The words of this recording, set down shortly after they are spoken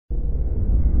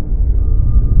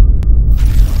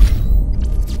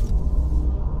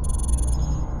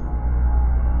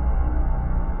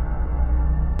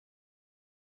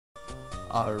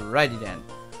Alrighty then.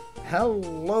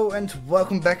 Hello and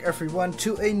welcome back everyone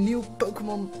to a new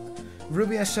Pokemon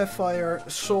Ruby and Sapphire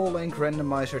Soullink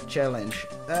randomizer challenge.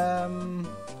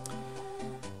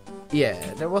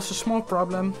 Yeah, there was a small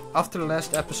problem. After the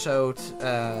last episode,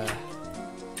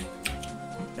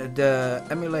 the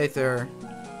emulator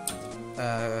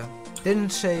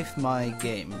didn't save my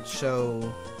game,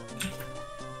 so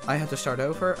I had to start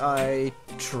over. I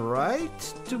tried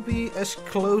to be as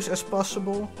close as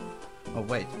possible. Oh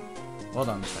wait, hold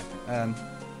on a second.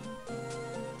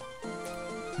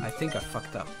 I think I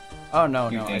fucked up. Oh no,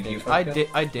 I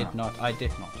did not.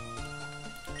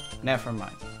 Never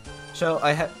mind. So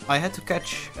I had to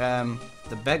catch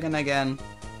the Bagon again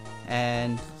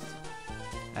and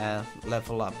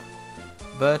level up.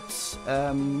 But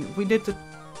we did a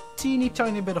teeny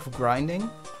tiny bit of grinding,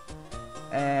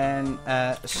 and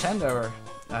Sander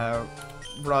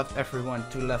brought everyone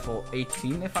to level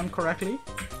 18 if I'm correctly.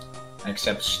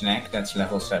 Except Snack, that's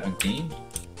level 17.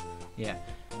 Yeah.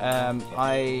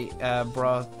 I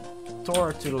brought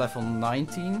Thor to level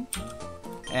 19.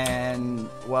 And,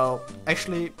 well,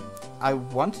 actually, I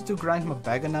wanted to grind my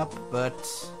Bagon up, but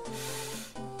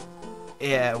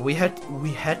yeah, we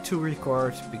had to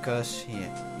record because,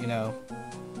 yeah, you know,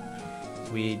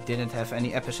 we didn't have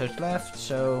any episodes left,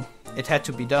 so it had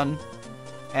to be done.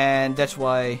 And that's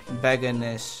why Bagon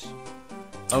is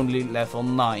only level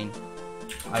 9.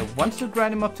 I wanted to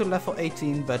grind him up to level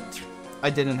 18, but I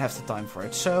didn't have the time for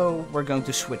it, so we're going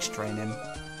to switch train him.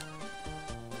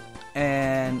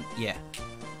 And yeah,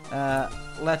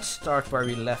 let's start where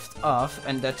we left off,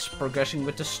 and that's progressing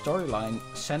with the storyline.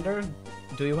 Sander,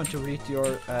 do you want to read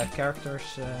your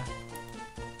character's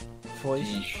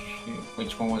voice?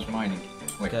 Which one was mine?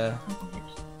 Wait,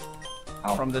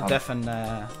 from the Devon.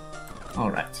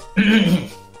 Alright.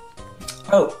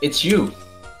 Oh, it's you.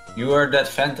 You are that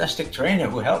fantastic trainer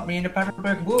who helped me in the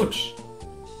Paterberg Woods.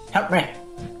 Help me!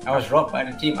 I was robbed by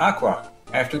the Team Aqua.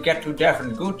 I have to get to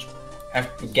Devon Goods.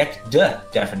 Have to get the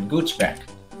Devon Goods back.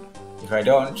 If I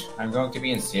don't, I'm going to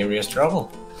be in serious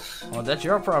trouble. Well, that's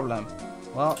your problem.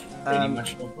 Well, pretty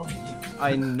much no problem.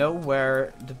 I know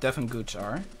where the Devon Goods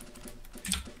are.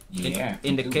 Yeah.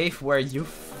 In the cave where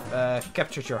you've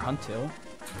captured your Huntail.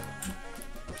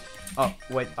 Oh,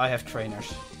 wait, I have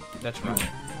trainers. That's right.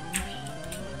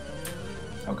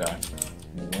 Oh god.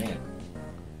 When?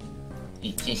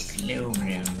 It's a slow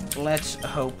room. Let's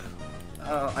hope.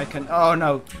 I can. Oh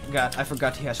no, God, I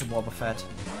forgot he has a Wobbuffet.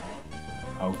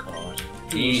 Oh god.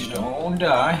 Please don't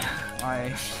die.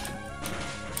 I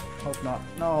hope not.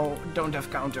 No, don't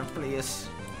have counter, please.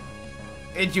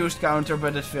 It used counter,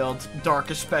 but it failed.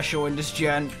 Darkest special in this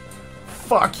gen.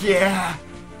 Fuck yeah!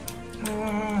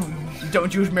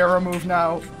 Don't use mirror move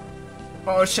now.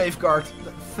 Oh, safeguard.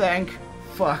 Thank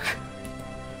fuck.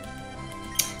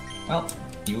 Well,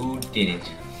 you did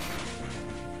it.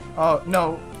 Oh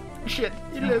no. Shit,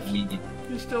 he lives. We did.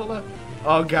 He's still alive.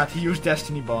 Oh god, he used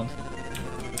Destiny Bond.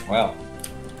 Well.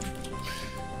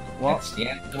 What?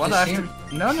 What I have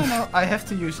to... No. I have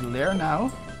to use Lair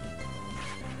now.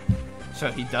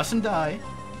 So he doesn't die.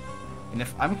 And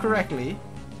if I'm correctly,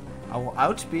 I will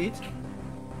outspeed.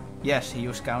 Yes, he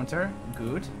used counter.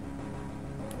 Good.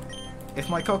 If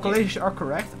my calculations are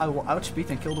correct, I will outspeed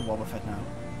and kill the Wobbuffet now.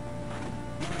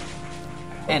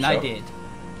 And I did.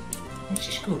 Which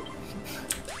is good.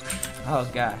 Oh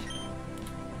god.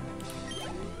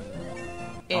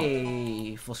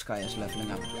 Hey, Volskaya is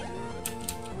leveling up.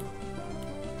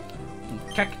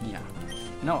 Cacnea.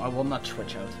 No, I will not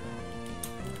switch out.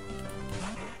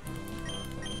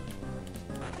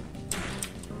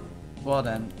 Well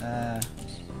then,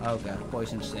 oh god,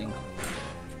 poison sting.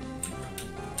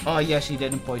 Oh yes, he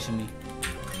didn't poison me.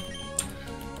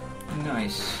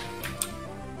 Nice.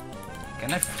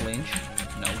 Can I flinch?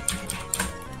 No.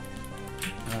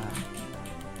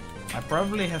 I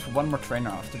probably have one more trainer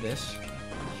after this.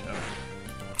 So.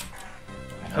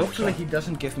 Hopefully he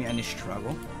doesn't give me any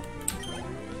struggle.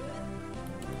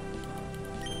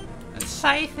 And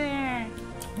Scyther!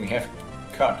 We have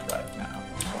cut right now,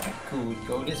 so I could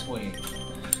go this way.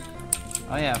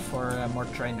 Oh yeah, for more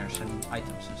trainers and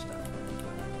items and stuff.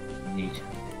 Neat.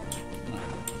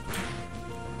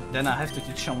 Then I have to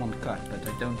teach someone cut, but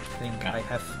I don't think I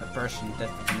have a person that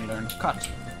can learn cut.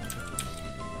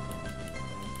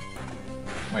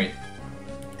 Wait,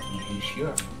 are you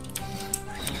sure?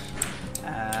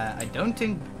 I don't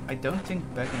think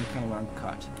Bagon can learn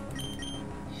cut.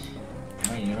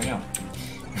 Oh, you never know.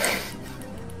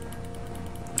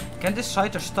 Can this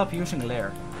Scyther stop using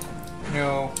Lair?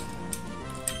 No.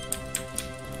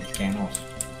 It cannot.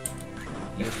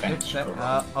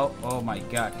 Oh my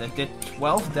god, that did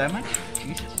 12 damage?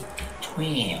 Jesus.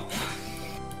 12.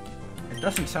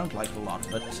 doesn't sound like a lot,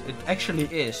 but it actually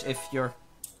is if your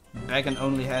Bagon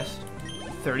only has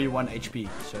 31 HP,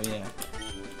 so yeah.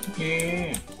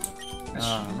 Yeah.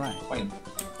 Right.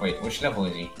 Wait, which level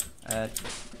is he?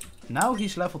 Now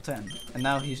he's level 10, and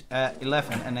now he's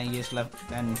 11, and then he is level,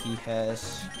 and he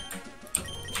has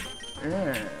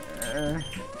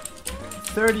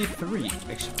 33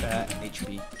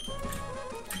 HP.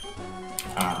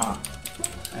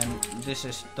 And this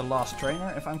is the last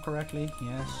trainer, if I'm correctly.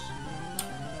 Yes.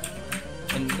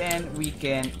 And then we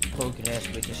can progress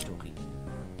with the story.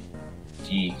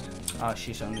 Gee. Oh,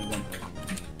 she's only one.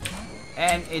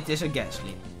 And it is a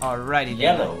Ghastly. Alrighty.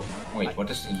 Yellow. Then. Wait, what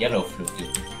does the yellow flute do?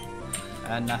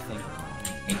 Nothing.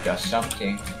 It does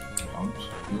something. Don't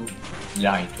you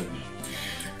lie to me.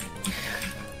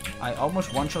 I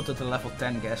almost one-shotted the level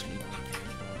 10 Ghastly.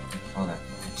 Oh, that.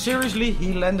 Seriously,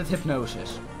 he landed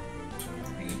Hypnosis.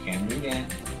 You can do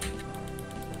that.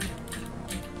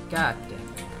 God damn.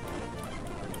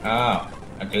 Ah,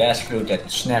 a glass flute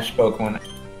that snaps Pokemon.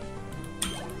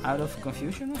 Out of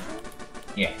confusion?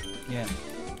 Yeah. Yeah.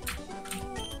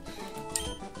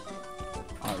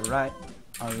 Alright.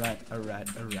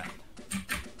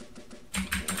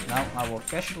 Now I will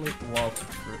casually walk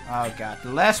through. Oh god,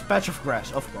 the last patch of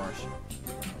grass, of course.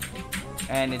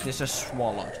 And it is a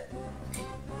swallow.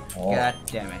 Oh. God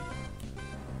damn it.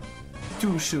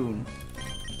 Too soon.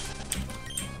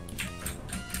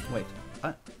 Wait,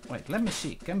 let me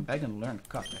see. Can Bagon learn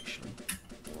caugth actually?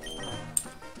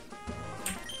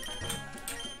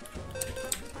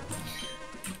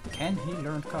 Can he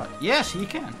learn caugth? Yes, he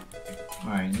can.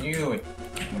 I knew it.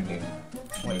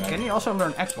 Wait, can he also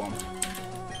learn Egg Bomb?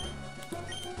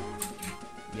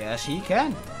 Yes, he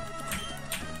can.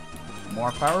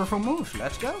 More powerful moves.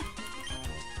 Let's go.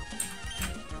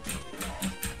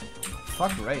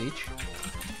 Fuck Rage.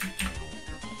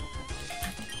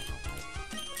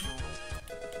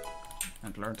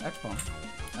 And learned Egg Bomb.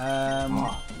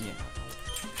 Yeah.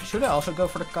 Should I also go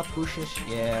for the cut pushes?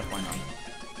 Yeah, why not?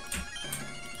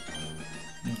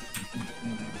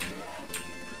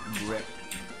 Grip.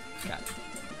 Cut.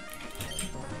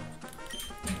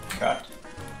 Cut.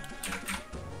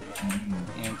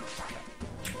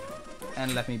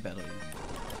 And let me battle you.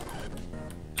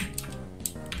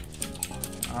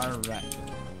 Alright.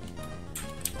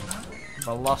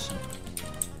 Blossom.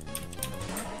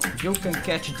 You can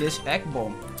catch this Egg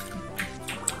Bomb.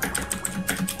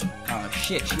 Oh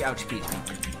shit, she outspeeds me.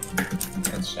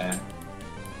 That's sad.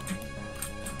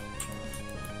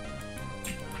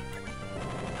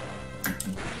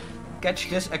 Catch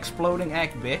this exploding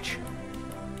egg, bitch.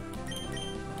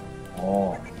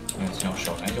 Oh, that's no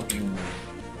shot. I hope you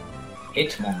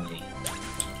hit Hitmonlee.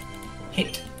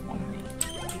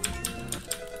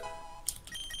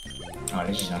 Oh,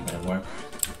 this is not gonna work.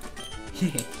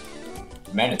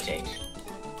 Meditate.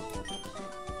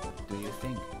 Do you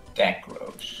think? Deck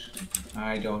Rose.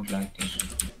 I don't like this.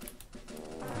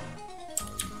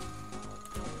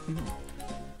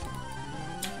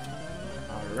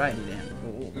 Alrighty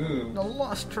then. The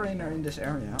last trainer in this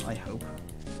area, I hope.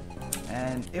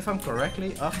 And if I'm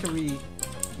correctly, after we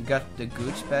got the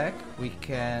goods back, we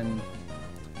can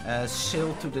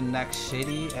sail to the next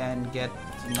city and get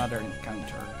another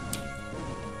encounter.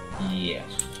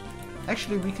 Yes.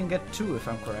 Actually, we can get two if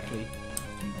I'm correctly.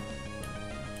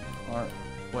 Or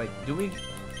wait, do we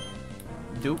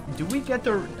get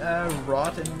the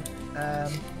rod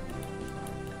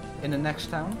in the next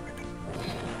town?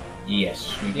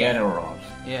 Yes, we get a rod.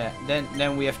 Yeah,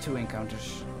 then we have two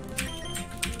encounters.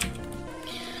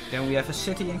 Then we have a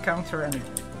city encounter and a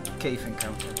cave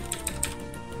encounter.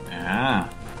 Ah.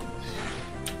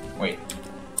 Wait.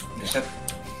 Is that?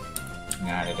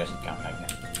 Nah, that doesn't count like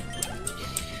that.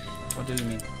 What do you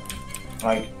mean?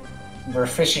 Like, we're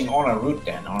fishing on a route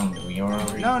then, aren't we? Or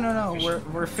are we No.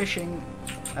 fishing? We're fishing.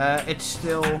 It's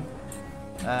still.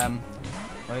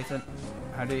 What is it?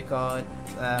 How do you call it?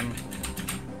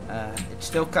 It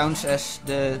still counts as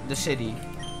the city.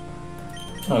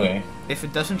 Okay. If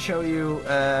it doesn't show you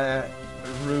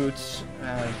route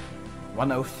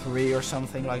 103 or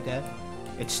something like that,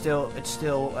 it's still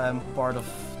part of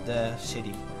the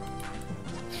city.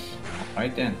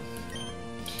 Right then.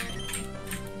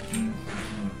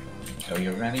 So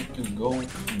you're ready to go and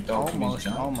talk to this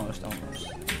guy? Almost.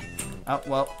 Oh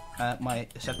well, my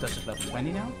Zapdos is level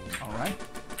 20 now. All right.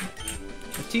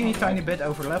 A teeny tiny bit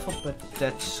over leveled, but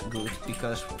that's good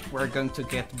because we're going to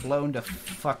get blown the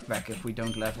fuck back if we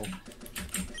don't level.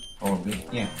 Probably,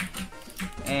 yeah.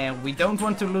 And we don't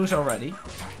want to lose already.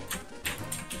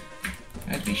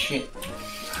 That'd be shit.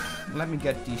 Let me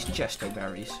get these chesto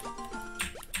berries.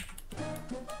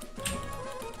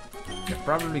 They're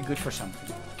probably good for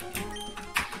something.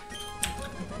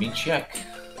 me check.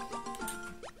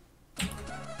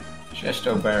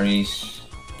 Chesto berries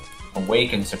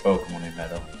awakens a Pokemon in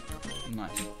battle.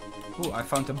 Nice. Ooh, I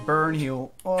found a burn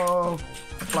heal. Oh,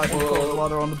 apply some cold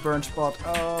water on the burn spot.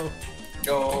 Oh.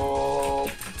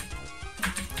 Go.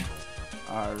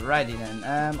 Alrighty then.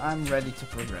 I'm ready to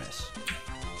progress.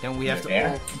 Then we have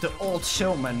You're the old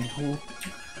showman who.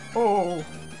 Oh,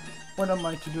 what am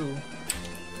I to do?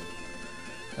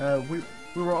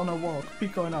 We were on a walk,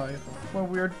 Pico and I, when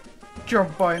we were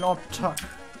jumped by an attack.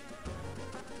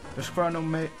 The Scrano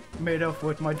made off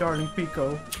with my darling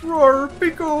Pico. Roar,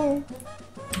 Pico!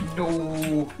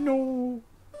 No. No.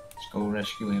 Let's go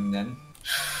rescue him then.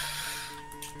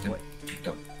 Wait.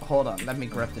 Go. Hold on, let me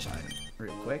grab this item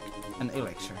real quick. An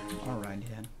elixir. Alrighty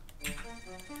then.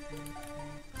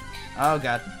 Oh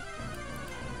god.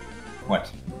 What?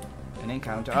 An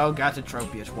encounter. Oh god, the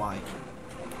Tropius. Why?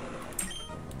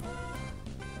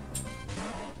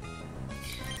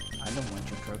 I don't want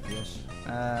you, Tropius.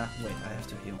 Wait, I have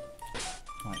to heal.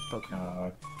 My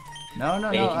Pokemon. No,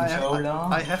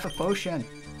 I have a potion.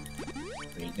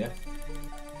 Read it.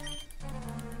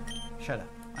 Shut up.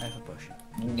 I have a potion.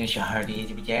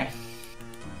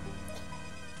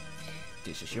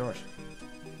 This is yours.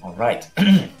 Alright.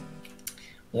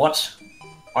 What?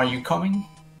 Are you coming?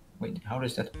 Wait, how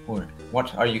does that work?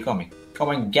 What are you coming? Come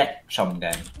and get some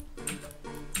then.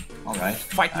 Alright.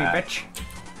 Fight me, bitch.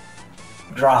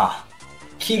 Draw.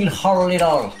 Kill her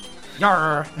little.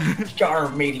 Yarr. Yarr,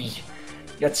 matey.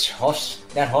 That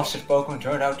hostage Pokemon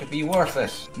turned out to be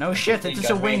worthless. No shit, it is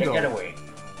a Wingull. Getaway.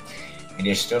 It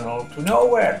is tunnel to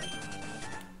nowhere.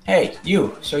 Hey,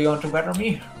 you. So you want to battle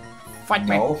me? Fight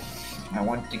me. No. I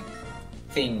want the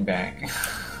thing back.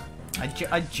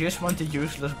 I just want the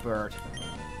useless bird.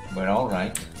 But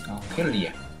alright. I'll kill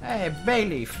you. Hey,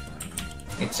 Bayleaf.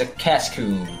 It's a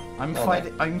Cascoon. I'm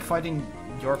fighting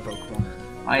your Pokemon.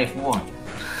 I have won.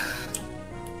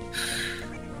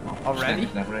 Already?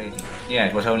 Yeah,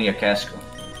 it was only a Cascoon.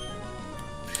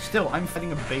 Still, I'm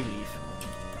fighting a Bayleaf.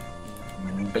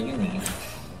 Bayleaf.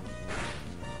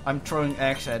 I'm throwing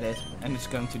eggs at it, and it's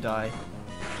going to die.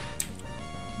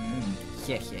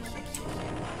 Yeah.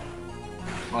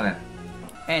 Well then.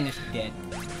 And it's dead.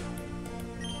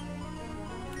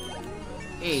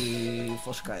 Hey,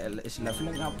 Voskael is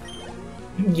leveling up.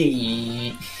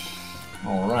 Yeah.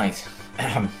 Alright.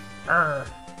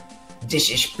 This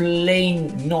is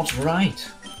plain not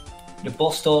right. The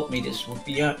boss told me this would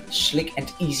be a slick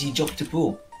and easy job to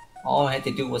pull. All I had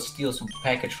to do was steal some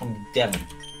package from the Devon.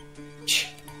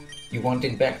 You want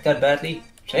it back that badly?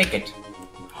 Take it.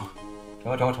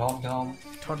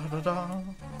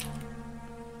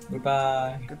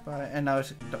 Goodbye. Goodbye. And now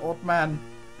it's the old man.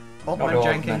 Old Not man old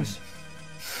Jenkins.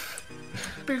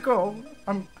 Pico,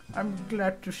 I'm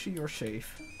glad to see you're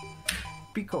safe.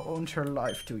 Pico owns her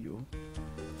life to you.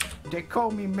 They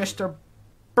call me Mr.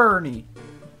 Bernie.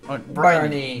 Oh,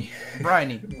 Briny.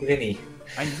 Briny.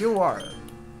 And you are... ...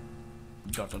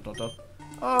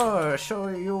 Oh, so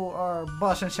you are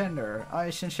Boss and Sender. I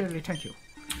sincerely thank you.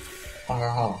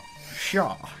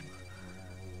 Sure.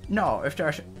 Now, if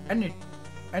there's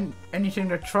anything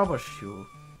that troubles you,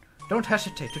 don't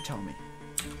hesitate to tell me.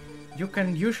 You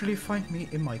can usually find me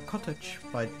in my cottage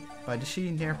by the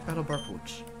sea near Paddlebark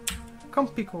Woods. Come,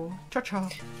 Pico. Cha-cha.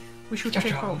 We should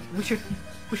take home. We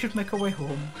should make our way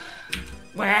home.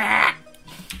 Well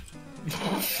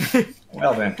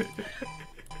then.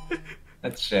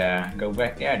 Let's go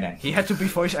back there then. He had to be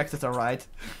voice acted, alright.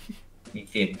 He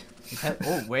did.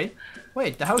 Oh, wait,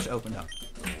 the house opened up.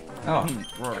 Oh.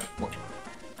 Right.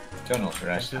 Tunnel's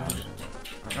rest house.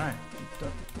 Alright.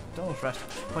 Tunnel's rest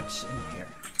house. What's in here?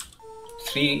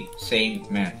 3 same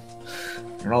men.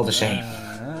 They're all the same.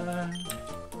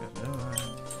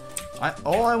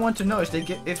 All I want to know is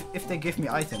if they give me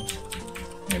items.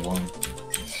 They won't.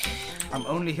 I'm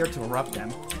only here to rob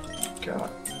them. God.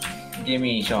 Give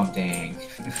me something.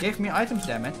 Give me items,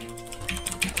 damn it.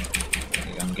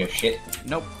 You don't give shit.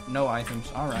 Nope, no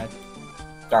items. Alright.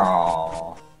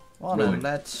 Oh. Well then,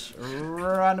 let's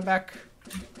run back.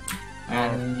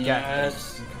 And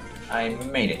yes, I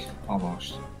made it.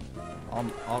 Almost.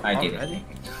 I did it.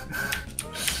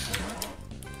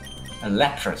 A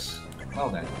Lapras. Well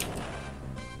then.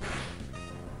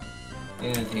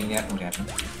 Didn't think that would happen.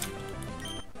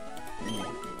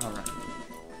 Alright.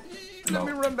 Let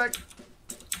me run back.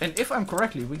 And if I'm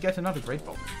correctly, we get another Great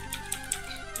Ball.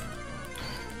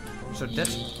 So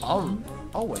that's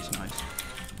always nice.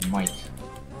 You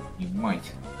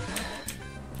might.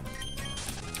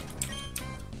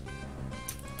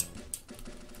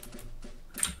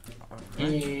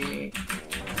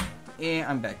 Yeah,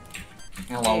 I'm back.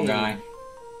 Hello, guy.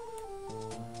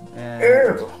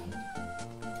 Oh,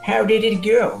 how did it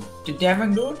go? The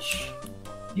Devon Goods?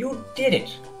 You did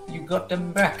it. You got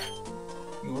them back.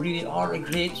 You really are a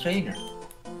great trainer.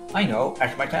 I know,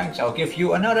 as my thanks, I'll give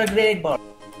you another great ball.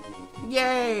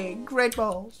 Yay! Great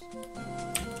balls!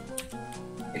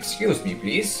 Excuse me,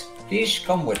 please. Please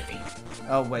come with me.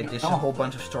 Oh wait, there's a whole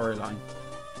bunch of storyline.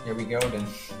 Here we go then.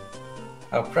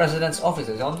 Our president's office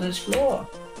is on this floor.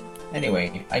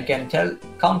 Anyway, I can't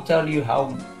tell you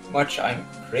how much I'm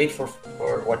grateful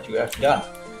for what you have done.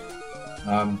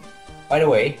 By the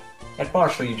way, that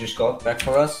parcel you just got back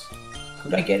for us,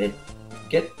 could I get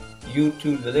you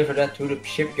to deliver that to the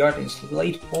shipyard in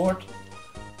Slateport?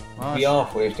 Oh, be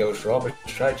off if those robbers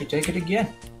try to take it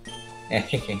again.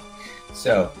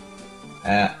 So,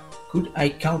 could I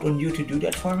count on you to do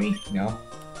that for me? No.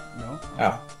 No.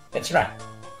 Oh, that's right.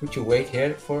 Could you wait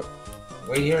here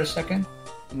a second?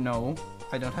 No,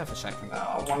 I don't have a second.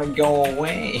 I want to go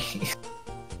away.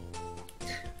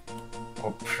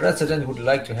 Our president would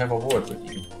like to have a word with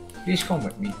you. Please come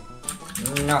with me.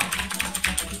 No.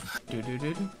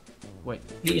 Wait.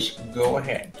 Please go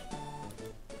ahead.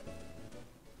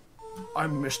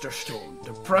 I'm Mr. Stone,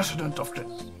 the president of the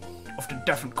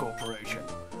Devon Corporation.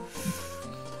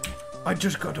 I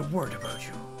just got a word about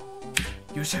you.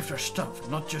 You saved our stuff,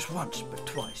 not just once, but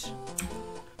twice.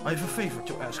 I have a favor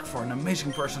to ask for an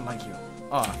amazing person like you.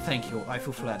 Ah, thank you, I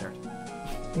feel flattered.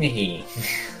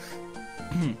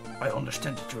 I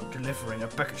understand that you're delivering a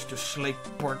package to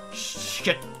Slateport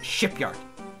shipyard.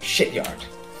 Shipyard.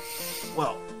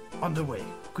 Well, on the way,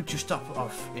 could you stop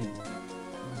off in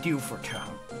Dewford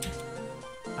Town?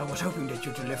 I was hoping that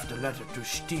you delivered the letter to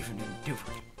Stephen in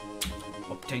Dewford.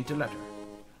 Obtained the letter.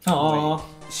 Aww.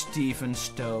 Stephen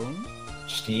Stone?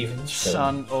 Stephen Stone.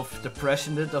 Son of the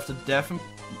president of the Devon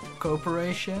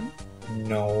Corporation?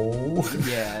 No.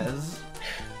 Yes.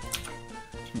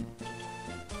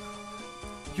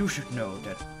 You should know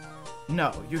that.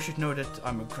 No, you should know that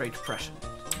I'm a great president.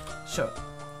 So,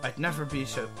 I'd never be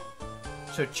so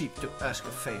cheap to ask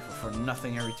a favor for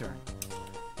nothing in return.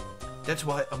 That's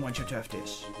why I want you to have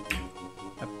this.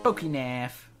 A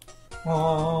Pokénav.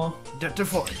 Aww. The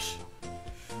device.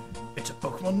 It's a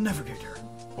Pokemon Navigator,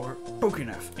 or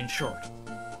Pokénav in short.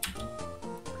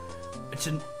 It's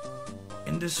an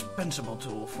indispensable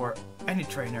tool for any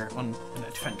trainer on an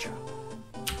adventure.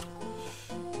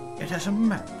 It has a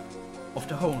map of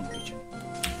the home region.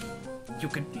 You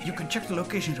can check the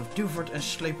locations of Dewford and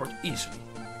Slateport easily.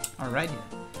 Alrighty.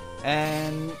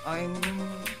 And I'm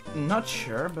not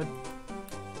sure, but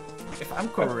if I'm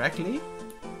correctly,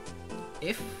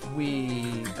 if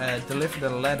we deliver the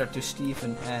letter to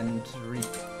Stephen and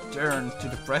return to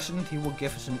the president, he will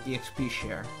give us an EXP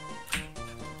share.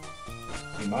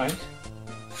 You might.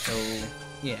 So,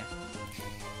 yeah.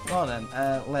 Well then,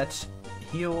 let's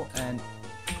heal and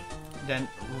then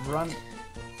run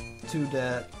to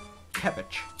the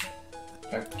cabbage.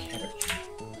 Cabbage.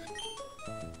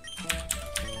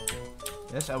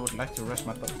 Yes, I would like to rest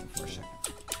my Pokemon for a second.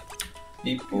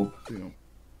 Beep boop.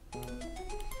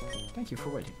 Thank you for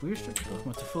waiting. We restored your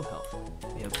Pokemon to full health.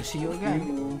 We hope to see you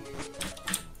again.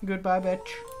 Goodbye, bitch.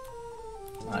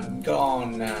 I'm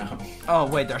gone now. Oh,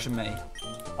 wait, there's a May.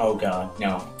 Oh god,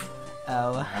 no.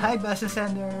 Oh, hi, Buzz and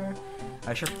Sander.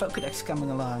 How's your Pokedex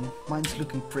coming along? Mine's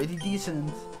looking pretty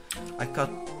decent. I caught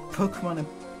Pokemon in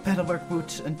Paddleberg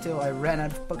boots until I ran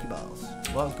out of Pokeballs.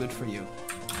 Well, good for you.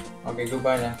 Okay,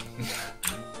 goodbye then.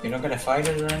 You're not gonna fight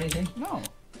it or anything? No.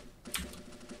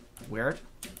 Weird.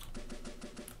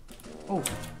 Oh,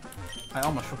 I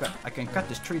almost forgot. I can cut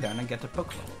this tree down and get the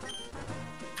Pokeball.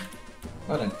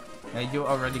 Well then. You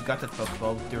already got that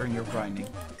Pokeball during your grinding.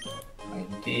 I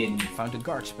did. Found a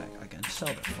guard spec. I can sell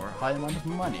that for a high amount of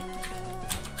money.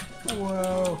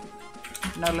 Whoa.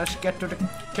 Now let's get to the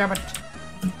cabin.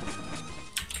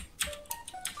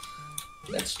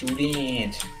 Let's do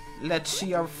that. Let's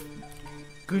see our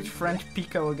good friend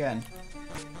Pico again.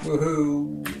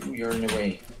 Woohoo! You're in the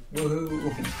way.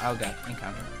 Woohoo! Oh god,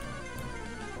 encounter.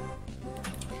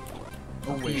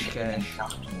 Oh, wish cash.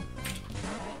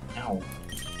 No.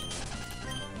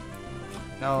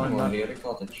 No, I'm not the other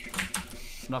cottage.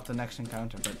 Not the next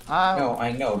encounter, but no,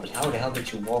 I know, but how the hell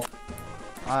did you walk?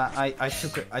 I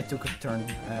took a turn,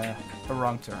 a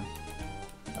wrong turn.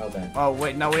 Oh then. Oh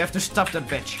wait, now we have to stop that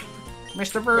bitch,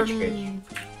 Mr. Birdie.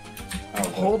 Oh,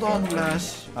 hold on,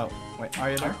 Les. Oh wait,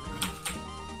 are you there?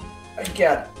 I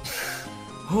get.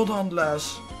 Hold on,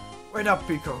 Les. Wait up,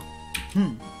 Pico.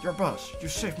 Your boss. You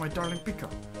saved my darling Pico.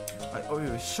 I owe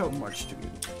you so much to you.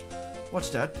 What's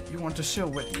that? You want to sail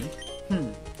with me?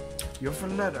 You have a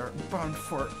letter bound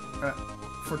for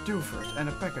Dewford and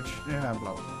a package. Yeah,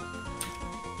 blah blah.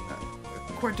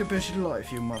 quite a busy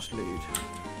life you must lead.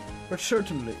 But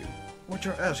certainly, what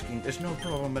you're asking is no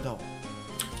problem at all.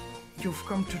 You've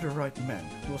come to the right man.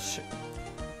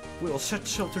 We'll set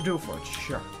sail to Dewford,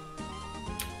 sure.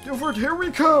 Dewford, here we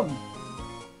come!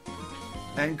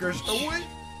 Anchors away!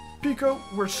 Pico,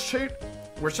 we're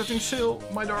setting sail,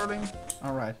 my darling.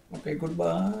 Alright. Okay,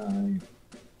 goodbye.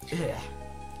 Yeah.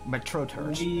 My throat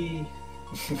hurts.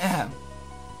 Yeah.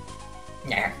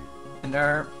 Yeah. And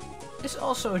there is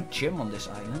also a gym on this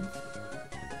island.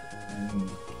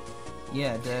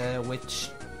 Yeah,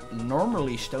 with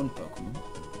normally stone Pokemon.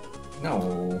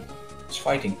 No, it's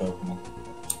fighting Pokemon.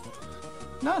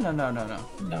 No.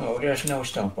 No, there's no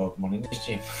stone Pokemon in this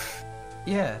gym.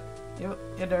 Yeah,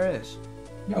 there is.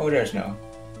 No, there's no.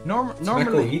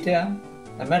 Normally.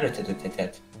 I meditated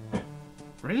that.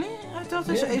 Really? I thought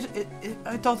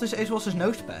this ace was his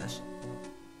nose pass.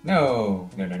 No,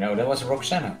 that was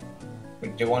Roxana.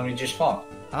 The one we just fought.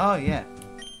 Oh, yeah.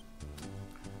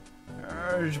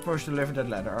 You're supposed to live that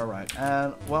ladder, alright.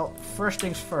 Well, first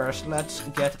things first, let's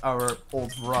get our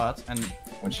old rod and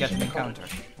get an encounter.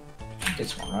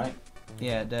 This one, right?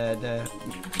 Yeah, the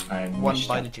one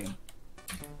by the gym.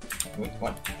 Wait,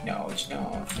 what? No, it's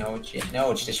not. No,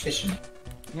 it's this fisherman.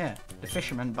 Yeah, the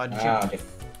fisherman by the gym.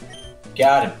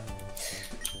 Got him.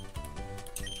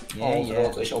 Yeah.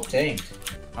 Rod is obtained.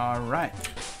 Alright.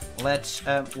 Let's,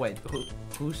 wait,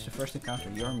 who's the first encounter?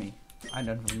 You or me? I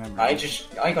don't remember. I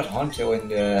got Honto in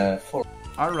the forest.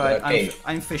 Alright,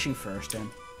 I'm fishing first then.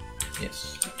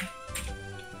 Yes.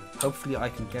 Hopefully I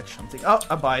can catch something. Oh,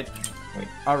 a bite. Wait.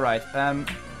 Alright,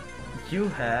 you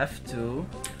have to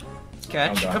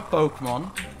catch a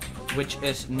Pokemon which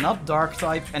is not dark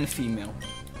type and female.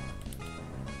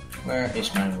 Where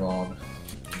is my rod?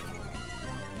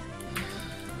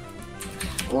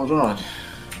 Hold on.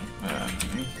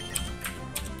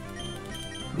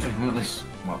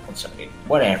 What's up?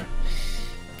 Whatever.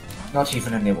 Not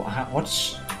even a nibble.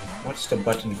 What's the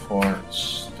button for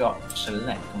stop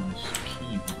select on this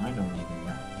keyboard? I don't even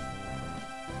know.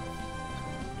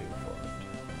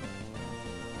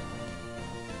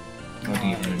 Not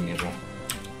even a nibble.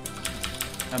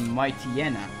 A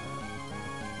Mightyena.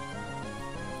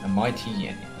 A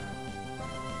Mightyena.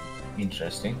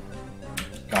 Interesting.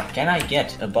 God, can I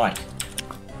get a bite?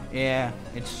 Yeah,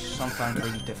 it's sometimes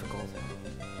really difficult.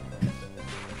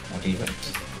 Not even.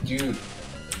 Dude,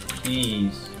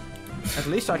 please. At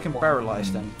least I can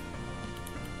paralyze them.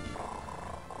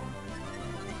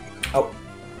 Oh,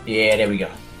 yeah, there we go.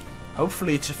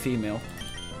 Hopefully it's a female.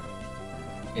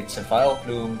 It's a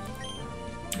Vileplume.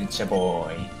 It's a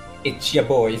boy. It's your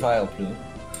boy, Vileplume.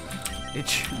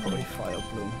 It's your boy,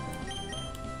 Vileplume.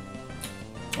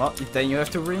 Well, then you have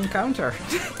to re-encounter.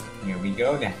 Here we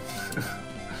go then.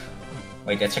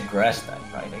 Wait, that's a grass type,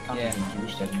 right? I can't Yeah. even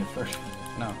use that in the first one.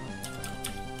 No.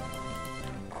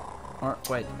 Or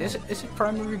wait, is it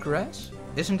primary grass?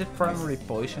 Isn't it primary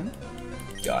poison?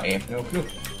 Yeah, I have no clue.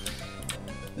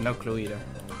 No clue either.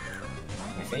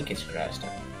 I think it's grass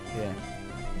type. Yeah.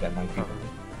 That might be.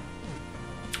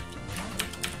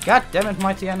 God damn it,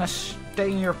 Mightyena,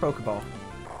 stay in your Pokeball.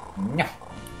 No.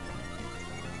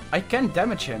 I can't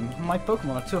damage him. My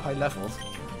Pokemon are too high leveled.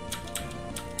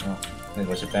 Well, that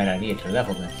was a bad idea to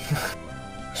level them.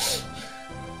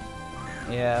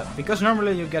 Yeah, because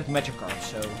normally you get Magikarp,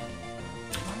 so...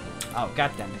 Oh,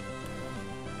 god damn it.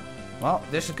 Well,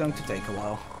 this is going to take a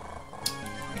while.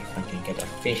 If I can get a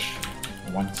fish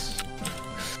once.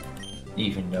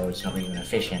 Even though it's not even a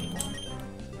fish anymore.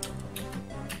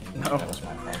 No. That was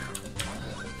my fault.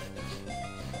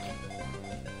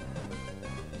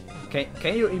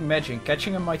 Can you imagine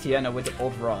catching a Mightyena with the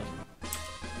old rod?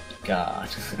 God.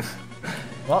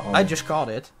 Well, I just caught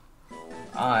it.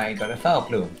 I got a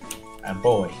Vileplume. A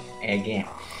boy. Again.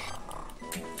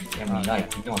 I mean, I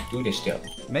do not do this still.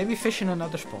 Maybe fish in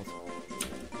another spot.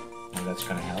 Well, that's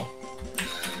gonna help.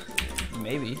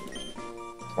 Maybe.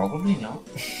 Probably not.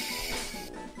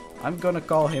 I'm gonna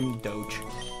call him Doge.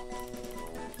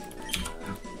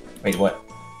 Wait, what?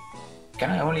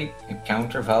 Can I only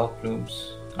encounter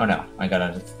Vileplumes? Oh no, I got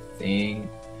a thing.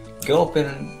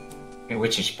 Gulpin,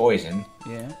 which is poison.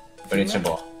 Yeah. But it's a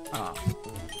ball. Ah.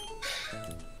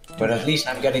 But at least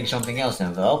I'm getting something else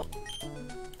than Velp.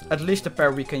 At least a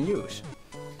pair we can use.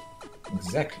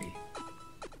 Exactly.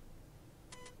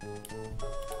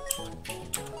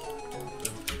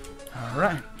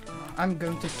 Alright. I'm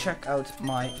going to check out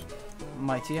my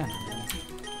Mightyena.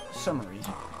 Summary.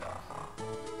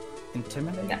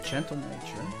 Intimidate, Yeah. gentle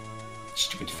nature.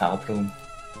 Stupid Vileplume.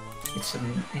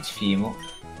 It's female.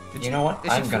 You know what?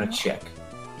 I'm gonna check.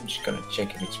 I'm just gonna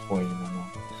check if it's poison or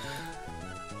not.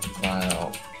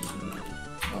 Vileplume.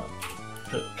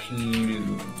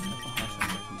 Plume.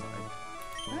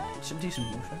 It's a decent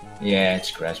move, huh? Yeah,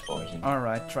 it's grass poison.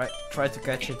 Alright, try to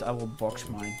catch it, I will box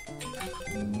mine.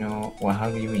 No, well, how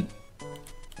do you mean?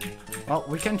 Well,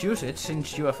 we can't use it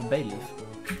since you have a Bayleaf.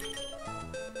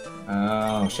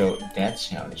 Oh, so that's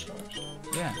how this works.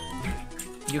 Yeah.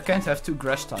 You can't have two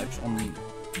grass types on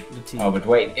the team. Oh, but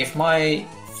wait, if my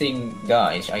thing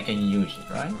dies, I can use it,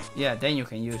 right? Yeah, then you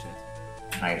can use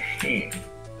it. I see.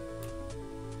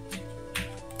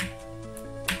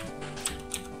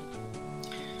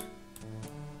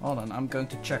 Hold on, I'm going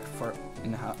to check for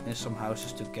in some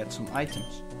houses to get some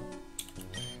items.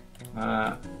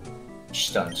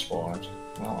 Stun sport.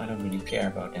 Well, I don't really care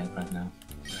about that right now.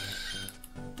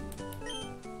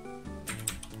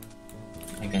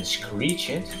 I can screech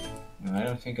it. No, I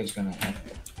don't think it's gonna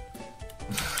happen.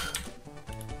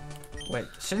 Wait,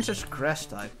 since it's grass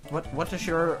type, what is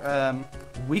your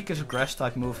weakest grass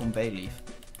type move on Bayleaf?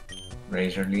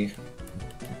 Razor leaf.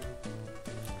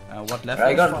 What level?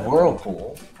 I got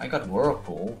whirlpool. I got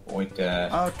whirlpool with the.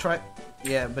 Oh, try.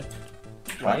 Yeah, but.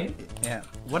 Try it? Yeah.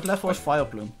 What level is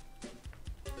Vileplume?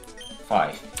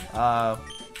 5.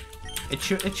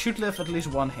 It should live at least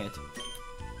one hit.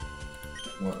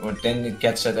 Well, then it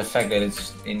gets that effect that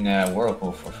it's in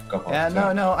whirlpool for a couple of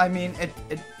times. No, I mean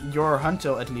your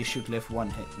Hunter at least should live one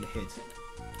hit.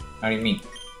 How do you mean?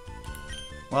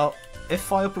 Well, if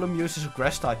Vileplume uses a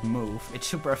grass type move, it's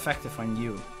super effective on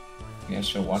you. Yeah,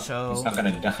 so what? So, it's not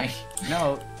gonna die.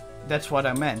 No, that's what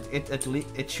I meant.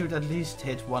 It should at least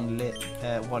hit one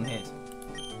hit.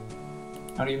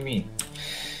 How do you mean?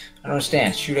 I don't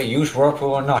understand. Should I use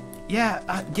whirlpool or not? Yeah,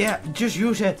 just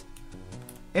use it.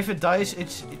 If it dies,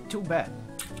 it's too bad.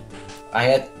 I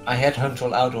had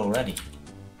Huntrell out already.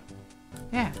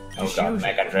 Yeah. Oh god,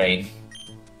 Mega Drain.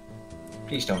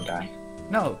 Please don't die.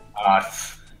 No.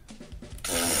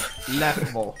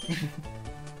 Laughable.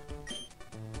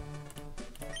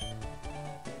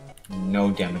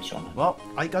 No damage on it. Well,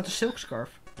 I got a Silk Scarf.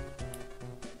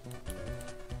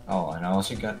 Oh, and I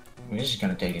also got. Well, this is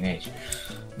gonna take an age.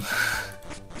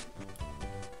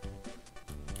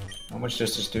 How much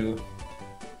does this do?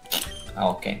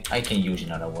 Oh, okay, I can use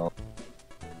another world.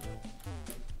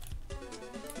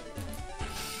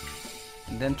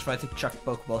 And then try to chuck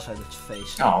Pokeballs at its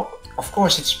face. Oh, of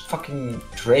course it's fucking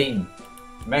Drain.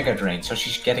 Mega Drain, so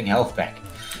she's getting health back.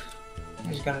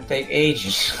 It's gonna take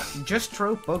ages. Just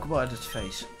throw Pokeball at its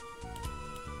face.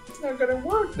 It's not gonna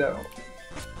work though.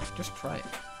 Just try it.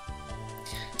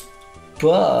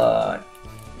 But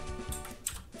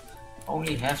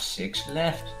only have 6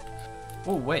 left.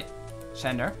 Oh wait,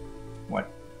 Sander. What?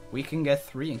 We can get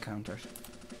 3 encounters.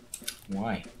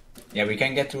 Why? Yeah, we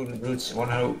can get to Route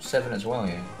 107 as well,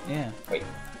 yeah. Yeah. Wait,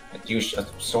 let's use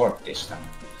Absorb this time.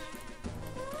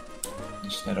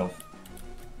 Instead of...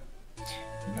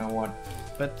 You know what?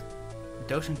 But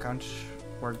those encounters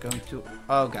we're going to...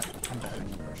 Oh god, I'm back in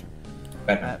person.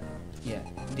 Better. Yeah,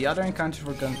 the other encounters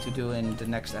we're going to do in the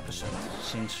next episode,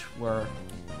 since we're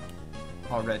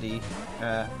already...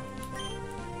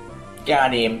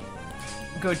 Got him!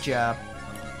 Good job.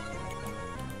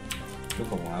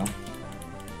 Took a while.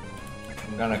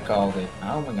 I'm gonna call it...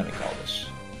 How am I gonna call this?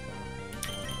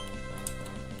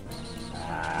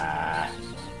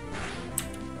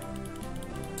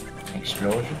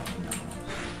 Explosion?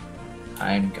 No.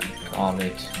 I'm gonna call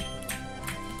it...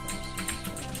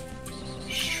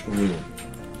 Shrew.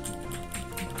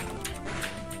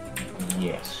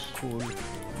 Yes. Cool.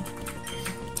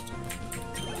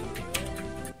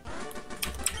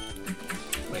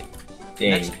 Wait.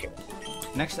 There you go.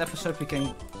 Next episode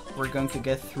we're going to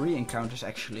get 3 encounters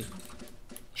actually.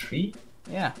 3?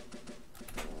 Yeah.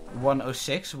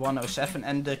 106, 107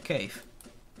 and the cave.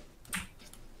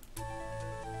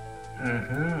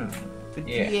 But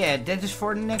yeah, that is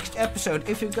for the next episode.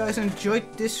 If you guys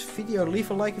enjoyed this video, leave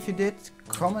a like if you did,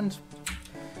 comment.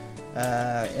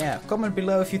 Comment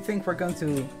below if you think we're going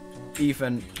to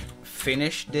even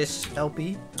finish this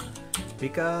LP.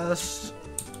 Because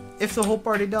if the whole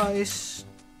party dies,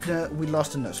 we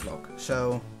lost the nuzlocke.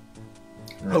 So,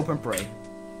 hope and pray.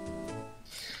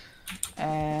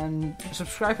 And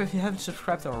subscribe if you haven't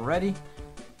subscribed already.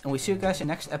 And we see you guys in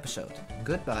the next episode.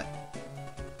 Goodbye.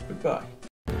 Goodbye.